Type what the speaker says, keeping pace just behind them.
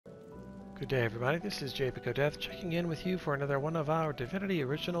Good day, everybody. This is Japic checking in with you for another one of our Divinity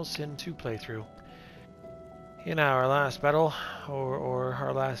Original Sin 2 playthrough. In our last battle, or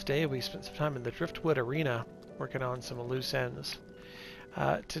our last day, we spent some time in the Driftwood Arena working on some loose ends.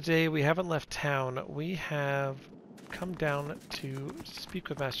 Today we haven't left town. We have come down to speak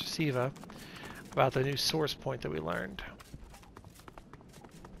with Master Siva about the new source point that we learned.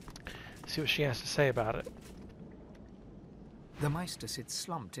 See what she has to say about it. The Meister sits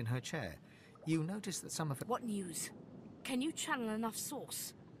slumped in her chair. You notice that some of her... What news? Can you channel enough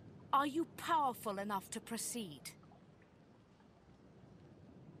source? Are you powerful enough to proceed?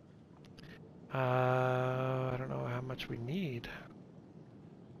 I don't know how much we need.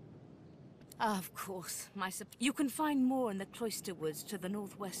 Of course, you can find more in the cloister woods to the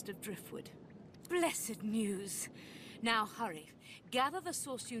northwest of Driftwood. Blessed news! Now hurry. Gather the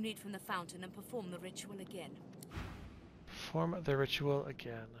source you need from the fountain and perform the ritual again. Perform the ritual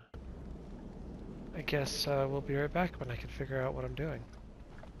again. I guess we'll be right back when I can figure out what I'm doing.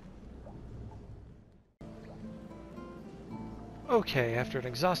 Okay, after an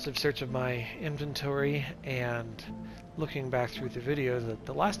exhaustive search of my inventory and looking back through the video that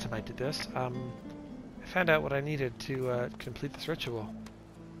the last time I did this, I found out what I needed to complete this ritual.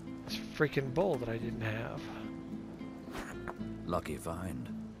 This freaking bowl that I didn't have. Lucky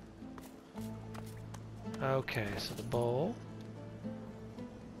find. Okay, so the bowl.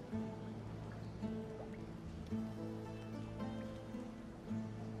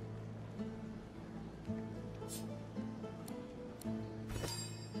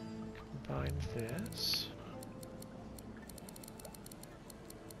 Combine this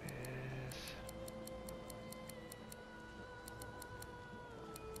with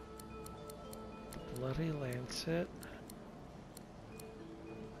the Bloody Lancet.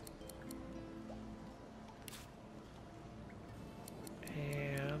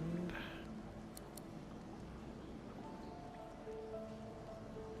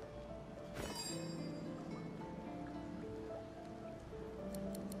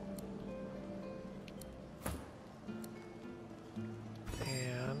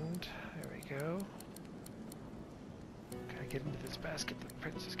 Go. Can I get into this basket that the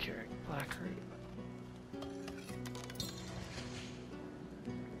prince is carrying? Black root.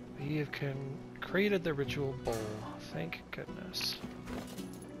 We have created the ritual bowl. Thank goodness.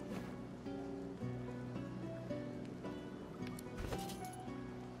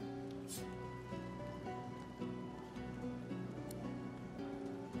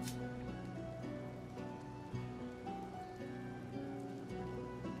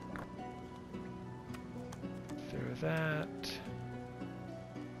 That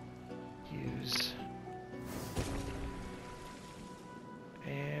use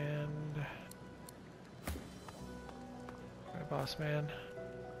and my boss man.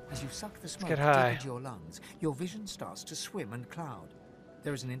 As you suck the smoke Get deep high. into your lungs, your vision starts to swim and cloud.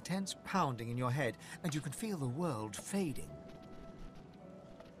 There is an intense pounding in your head, and you can feel the world fading.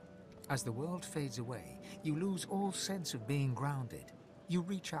 As the world fades away, you lose all sense of being grounded. You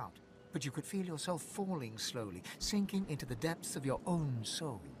reach out, but you could feel yourself falling slowly, sinking into the depths of your own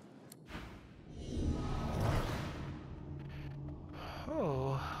soul.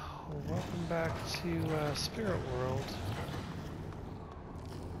 Oh, welcome back to Spirit World.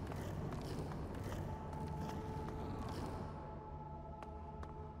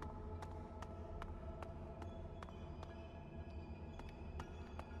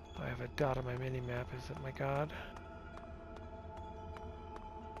 I have a dot on my mini-map. Is it my god?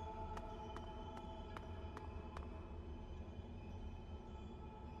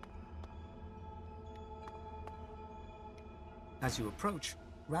 As you approach,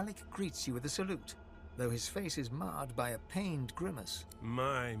 Rhalic greets you with a salute, though his face is marred by a pained grimace.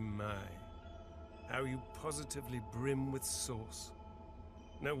 My. How you positively brim with sauce.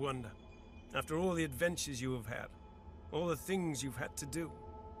 No wonder. After all the adventures you have had, all the things you've had to do.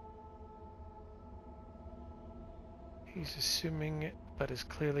 He's assuming, but is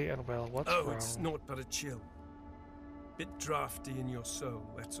clearly unwell. What's wrong? It's naught but a chill. Bit drafty in your soul,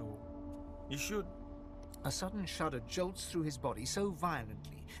 that's all. You should. A sudden shudder jolts through his body so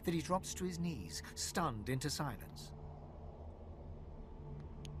violently that he drops to his knees, stunned into silence.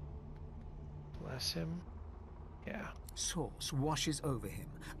 Bless him. Yeah. Source washes over him,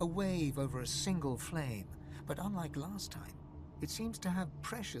 a wave over a single flame. But unlike last time, it seems to have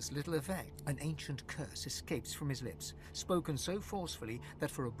precious little effect. An ancient curse escapes from his lips, spoken so forcefully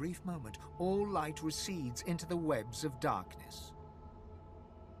that for a brief moment all light recedes into the webs of darkness.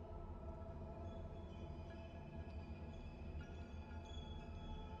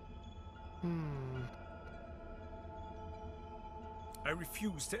 I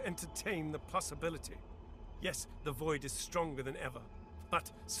refuse to entertain the possibility. Yes, the void is stronger than ever, but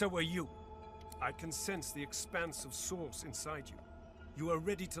so are you. I can sense the expanse of source inside you. You are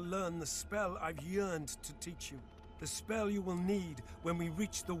ready to learn the spell I've yearned to teach you. The spell you will need when we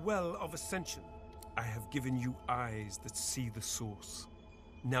reach the Well of Ascension. I have given you eyes that see the source.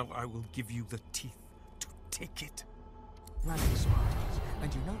 Now I will give you the teeth to take it. Rhalic smiles,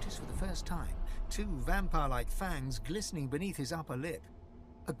 and you notice for the first time 2 vampire-like fangs glistening beneath his upper lip.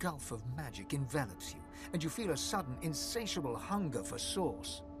 A gulf of magic envelops you, and you feel a sudden, insatiable hunger for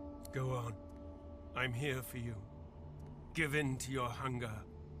source. Go on. I'm here for you. Give in to your hunger.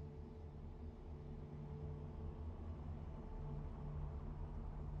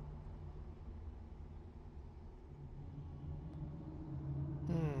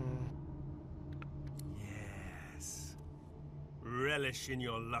 Yes. Relish in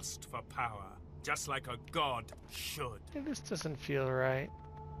your lust for power, just like a god should. Hey, this doesn't feel right.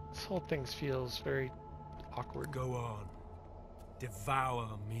 This whole thing feels very awkward. Go on.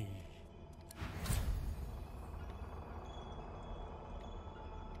 Devour me.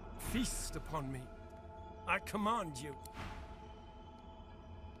 Feast upon me. I command you.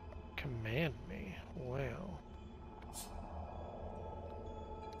 Command me? Well.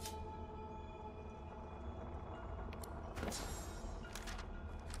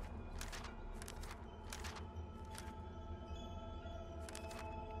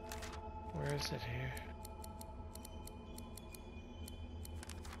 Where is it here?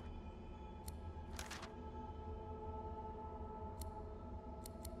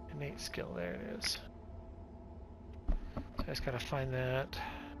 Innate skill, there it is. So I just gotta find that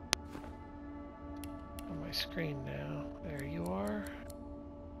on my screen now. There you are.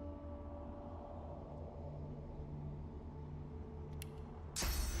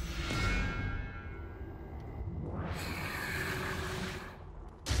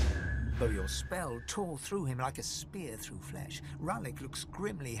 Though your spell tore through him like a spear through flesh, Rhalic looks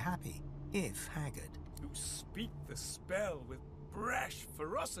grimly happy, if haggard. You speak the spell with brash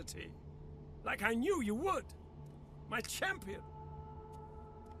ferocity, like I knew you would. My champion.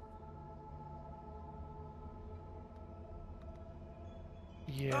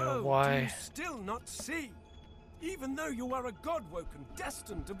 Yeah, Do why? you still not see? Even though you are a god-woken,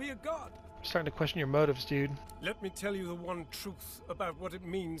 destined to be a god. I'm starting to question your motives, dude. Let me tell you the one truth about what it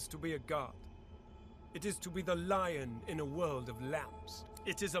means to be a god. It is to be the lion in a world of lambs.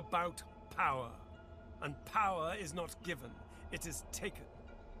 It is about power. And power is not given, it is taken.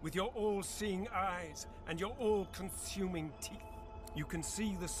 With your all-seeing eyes and your all-consuming teeth, you can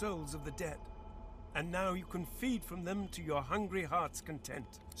see the souls of the dead. And now you can feed from them to your hungry heart's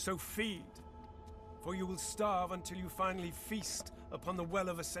content. So feed, for you will starve until you finally feast upon the Well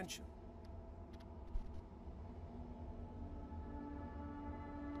of Ascension.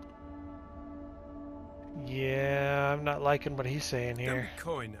 Yeah, I'm not liking what he's saying Don't here. be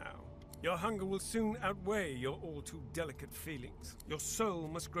coy now. Your hunger will soon outweigh your all-too-delicate feelings. Your soul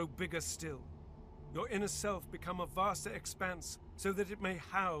must grow bigger still. Your inner self become a vaster expanse so that it may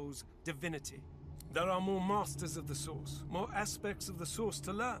house divinity. There are more masters of the Source, more aspects of the Source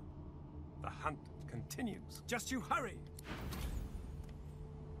to learn. The hunt continues. Just you hurry.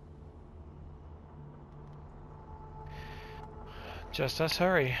 Just us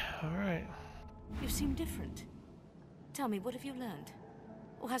hurry. Alright. You seem different. Tell me, what have you learned?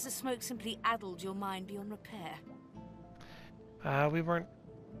 Or has the smoke simply addled your mind beyond repair? We weren't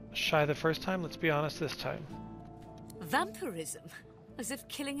shy the first time, let's be honest this time. Vampirism? As if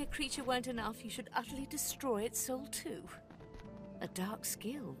killing a creature weren't enough, you should utterly destroy its soul too. A dark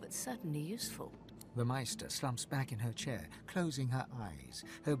skill, but certainly useful. The Meister slumps back in her chair, closing her eyes.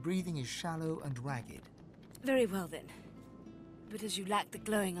 Her breathing is shallow and ragged. Very well then. But as you lack the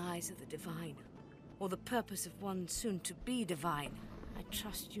glowing eyes of the divine, or the purpose of one soon to be divine, I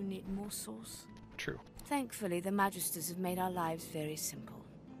trust you need more source. True. Thankfully, the Magisters have made our lives very simple.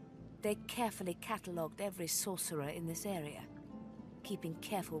 They carefully catalogued every sorcerer in this area, keeping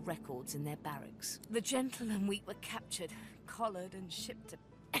careful records in their barracks. The gentle and weak were captured, collared, and shipped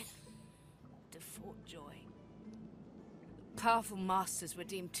to Fort Joy. The powerful masters were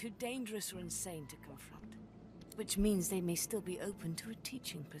deemed too dangerous or insane to confront, which means they may still be open to a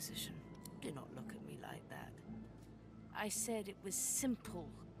teaching position. Do not look at me like that. I said it was simple,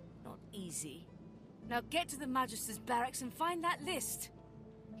 not easy. Now get to the Magister's barracks and find that list.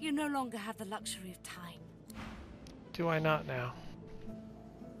 You no longer have the luxury of time. Do I not now?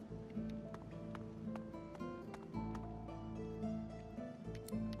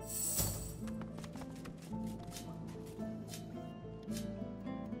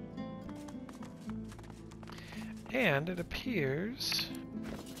 And it appears appears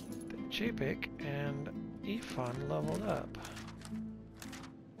that Japic and Ifan leveled up.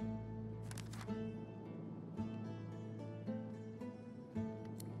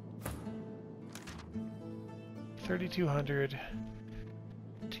 $3,200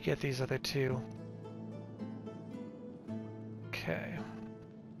 to get these other two. Okay.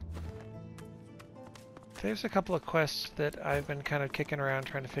 There's a couple of quests that I've been kind of kicking around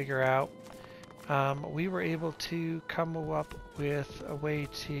trying to figure out. We were able to come up with a way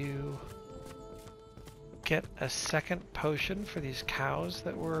to get a second potion for these cows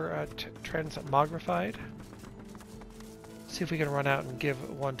that were transmogrified. See if we can run out and give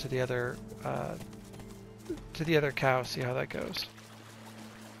one to the other cow, see how that goes.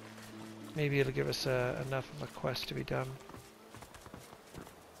 Maybe it'll give us enough of a quest to be done.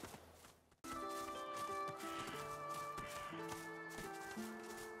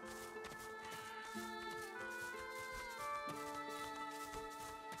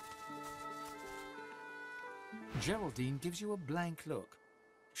 Geraldine gives you a blank look.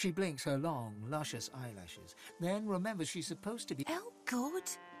 She blinks her long, luscious eyelashes, then remembers she's supposed to be... Oh, good.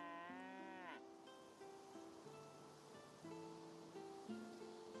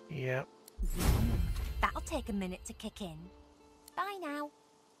 Yep. That'll take a minute to kick in. Bye now.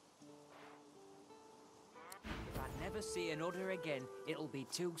 If I never see an udder again, it'll be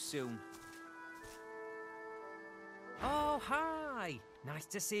too soon. Oh, hi! Nice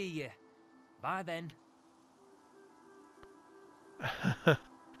to see you. Bye then.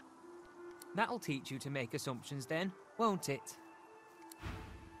 That'll teach you to make assumptions then, won't it?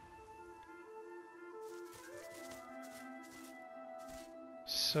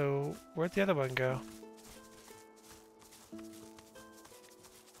 So, where'd the other one go?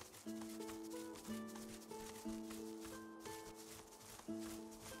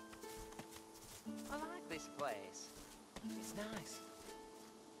 I like this place. It's nice.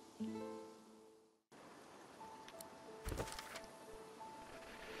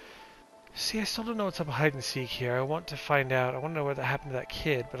 See, I still don't know what's up with hide and seek here. I want to find out. I want to know what happened to that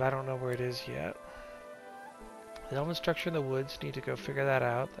kid, but I don't know where it is yet. The elven structure in the woods, need to go figure that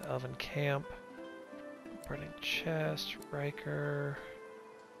out. The elven camp. Burning chest. Riker.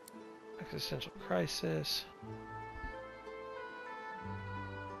 Existential crisis.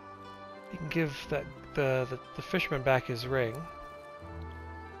 You can give that the fisherman back his ring.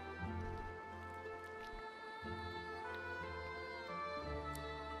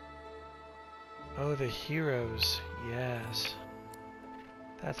 Oh, the heroes. Yes.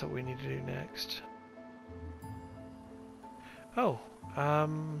 That's what we need to do next. Oh,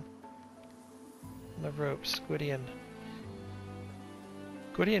 the ropes. Gwydion.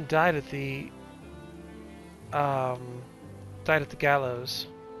 Gwydion died at the gallows.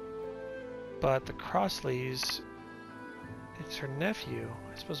 But the Crossleys, it's her nephew.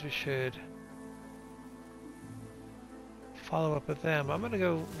 I suppose we should follow up with them. I'm gonna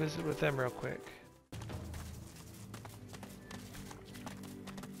go visit with them real quick.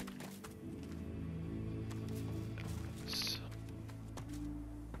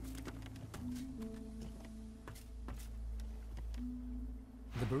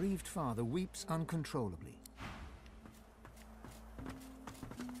 The bereaved father weeps uncontrollably.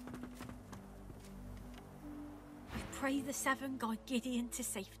 I pray the Seven guide Gideon to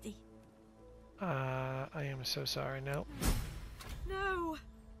safety. I am so sorry. No. No!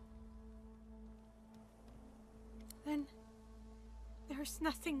 Then there's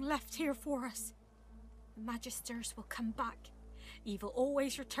nothing left here for us. The Magisters will come back. Evil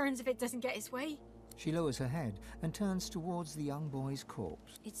always returns if it doesn't get his way. She lowers her head and turns towards the young boy's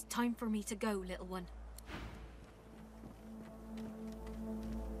corpse. It's time for me to go, little one.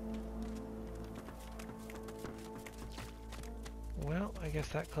 Well, I guess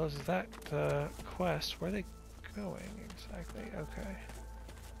that closes that quest. Where are they going exactly? Okay.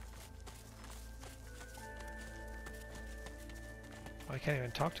 Oh, I can't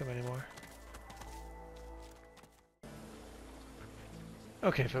even talk to him anymore.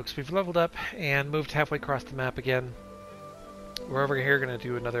 Okay, folks, we've leveled up and moved halfway across the map again. We're over here going to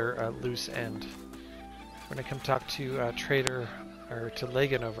do another loose end. We're going to come talk to Trader, or to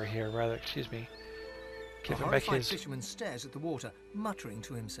Lagan over here, rather, excuse me. Give him back his... fisherman stares at the water, muttering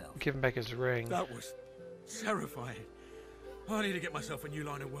to himself. Give him back his ring. That was terrifying. I need to get myself a new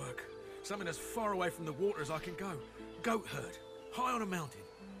line of work. Something as far away from the water as I can go. Goat herd, high on a mountain.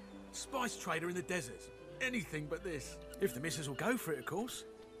 Spice trader in the desert. Anything but this. If the missus will go for it, of course.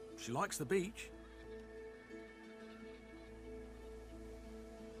 She likes the beach.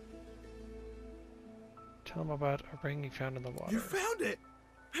 Tell him about a ring you found in the water. You found it!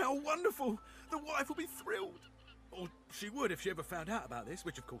 How wonderful! The wife will be thrilled. Oh, She would if she ever found out about this,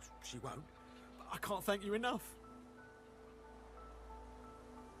 which of course she won't. But I can't thank you enough.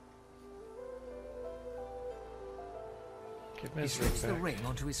 He slips the ring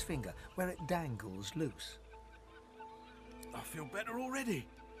onto his finger, where it dangles loose. I feel better already.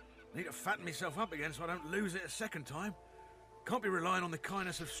 Need to fatten myself up again so I don't lose it a second time. Can't be relying on the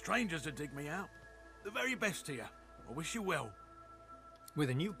kindness of strangers to dig me out. The very best to you. I wish you well. With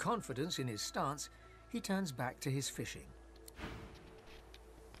a new confidence in his stance, he turns back to his fishing.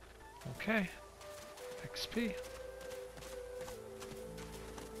 Okay. XP.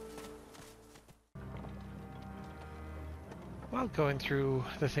 While going through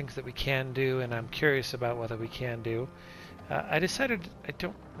the things that we can do, and I'm curious about whether we can do, I decided, I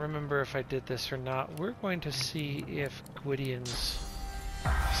don't remember if I did this or not, we're going to see if Gwydion's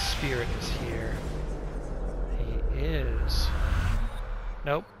spirit is here. He is.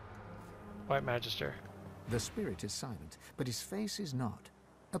 Nope. White Magister. The spirit is silent, but his face is not.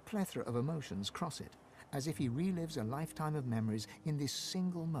 A plethora of emotions cross it, as if he relives a lifetime of memories in this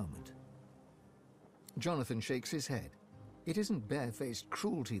single moment. Jonathan shakes his head. It isn't barefaced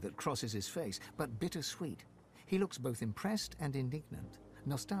cruelty that crosses his face, but bittersweet. He looks both impressed and indignant,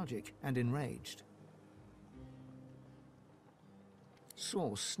 nostalgic and enraged.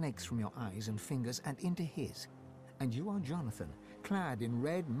 Sauce snakes from your eyes and fingers and into his, and you are Jonathan, clad in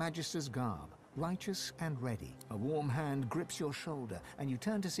red Magister's garb, righteous and ready. A warm hand grips your shoulder, and you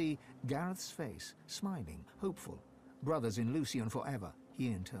turn to see Gareth's face, smiling, hopeful. Brothers in Lucian forever, he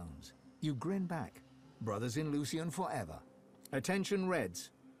intones. You grin back. Brothers in Lucian forever. Attention, Reds.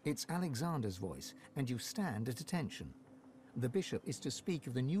 It's Alexander's voice, and you stand at attention. The bishop is to speak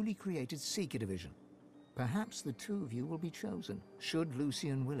of the newly created Seeker Division. Perhaps the two of you will be chosen, should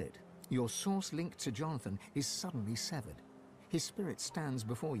Lucian will it. Your source link to Jonathan is suddenly severed. His spirit stands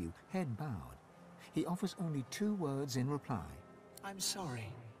before you, head bowed. He offers only 2 words in reply. I'm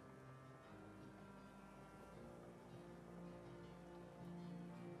sorry.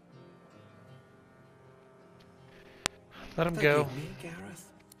 Let him go. Forgive me, Gareth.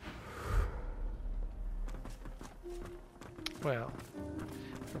 Well,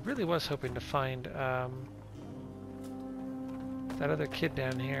 I really was hoping to find that other kid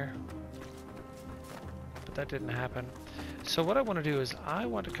down here, but that didn't happen. So what I want to do is I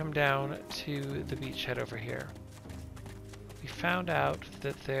want to come down to the beachhead over here. We found out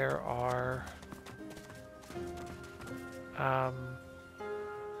that there are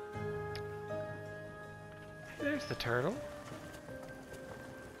there's the turtle.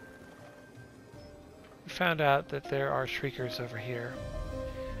 We found out that there are shriekers over here,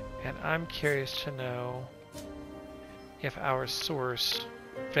 and I'm curious to know if our source,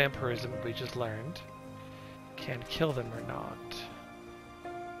 vampirism we just learned, can kill them or not.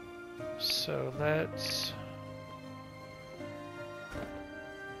 So let's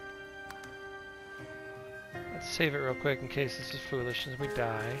save it real quick in case this is foolish and we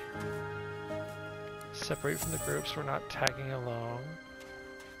die. Separate from the group so we're not tagging along.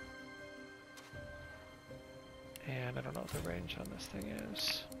 And I don't know what the range on this thing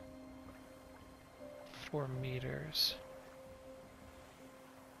is. 4 meters.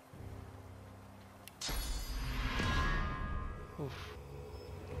 Oof.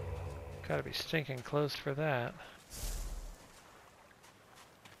 Gotta be stinking close for that.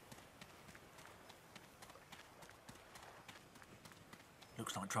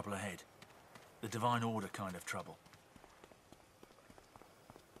 Looks like trouble ahead. The Divine Order kind of trouble.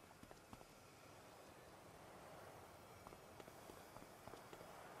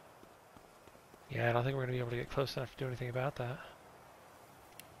 Yeah, I don't think we're going to be able to get close enough to do anything about that.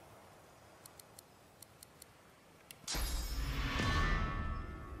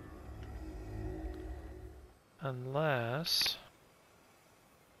 Unless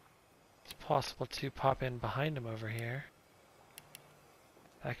it's possible to pop in behind him over here.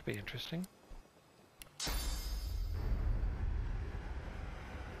 That could be interesting.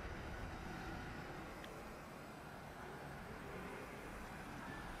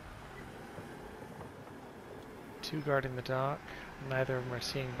 Two guarding the dock. Neither of them are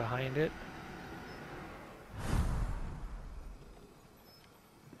seeing behind it.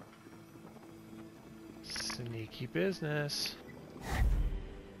 Sneaky business.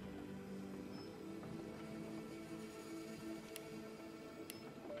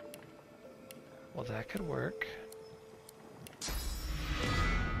 Well, that could work.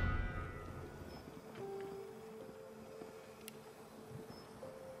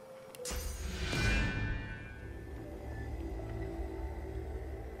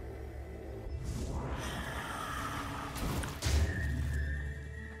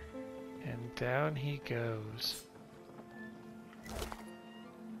 And down he goes.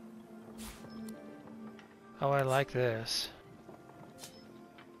 Oh, I like this.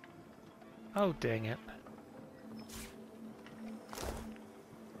 Oh, dang it.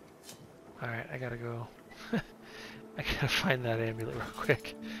 Alright, I gotta go. I gotta find that amulet real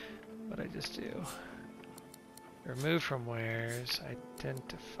quick. What I just do. Remove from wares.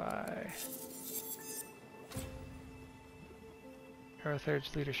 Identify. Earthurge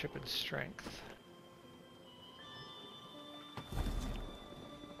leadership and strength.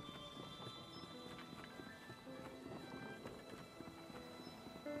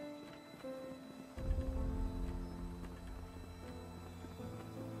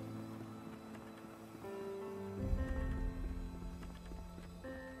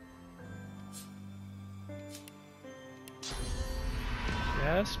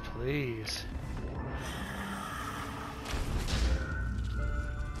 Yes, please.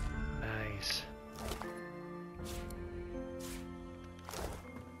 Nice.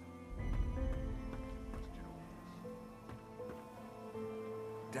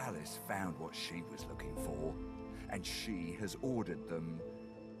 Dallas found what she was looking for, and she has ordered them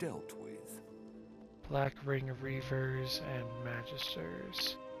dealt with. Black Ring Reavers and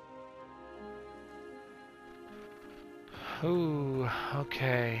Magisters. Ooh,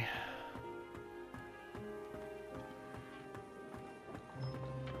 okay.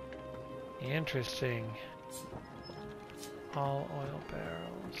 Interesting. All oil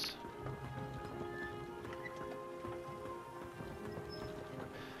barrels.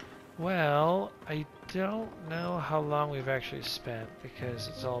 Well, I don't know how long we've actually spent because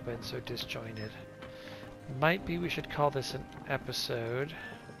it's all been so disjointed. Might be we should call this an episode.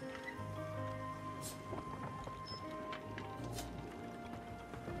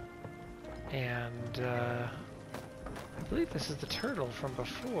 And I believe this is the turtle from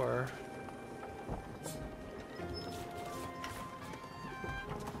before.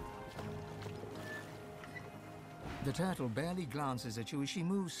 The turtle barely glances at you as she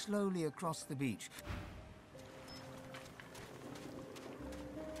moves slowly across the beach.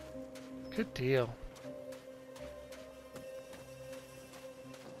 Good deal.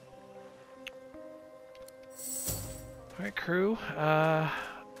 Alright, crew.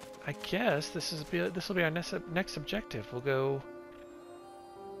 I guess this will be our next objective. We'll go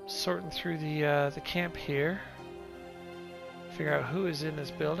sorting through the camp here, figure out who is in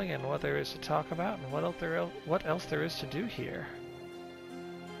this building and what there is to talk about, and what else there is to do here.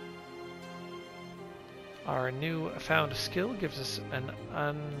 Our new found skill gives us an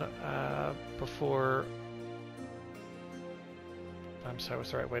I'm sorry, what's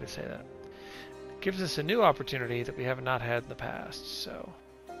the right way to say that? Gives us a new opportunity that we have not had in the past. So.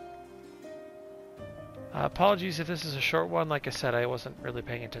 Apologies if this is a short one. Like I said, I wasn't really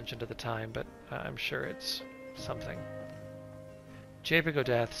paying attention to the time, but I'm sure it's something.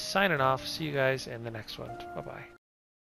 Japic signing off. See you guys in the next one. Bye-bye.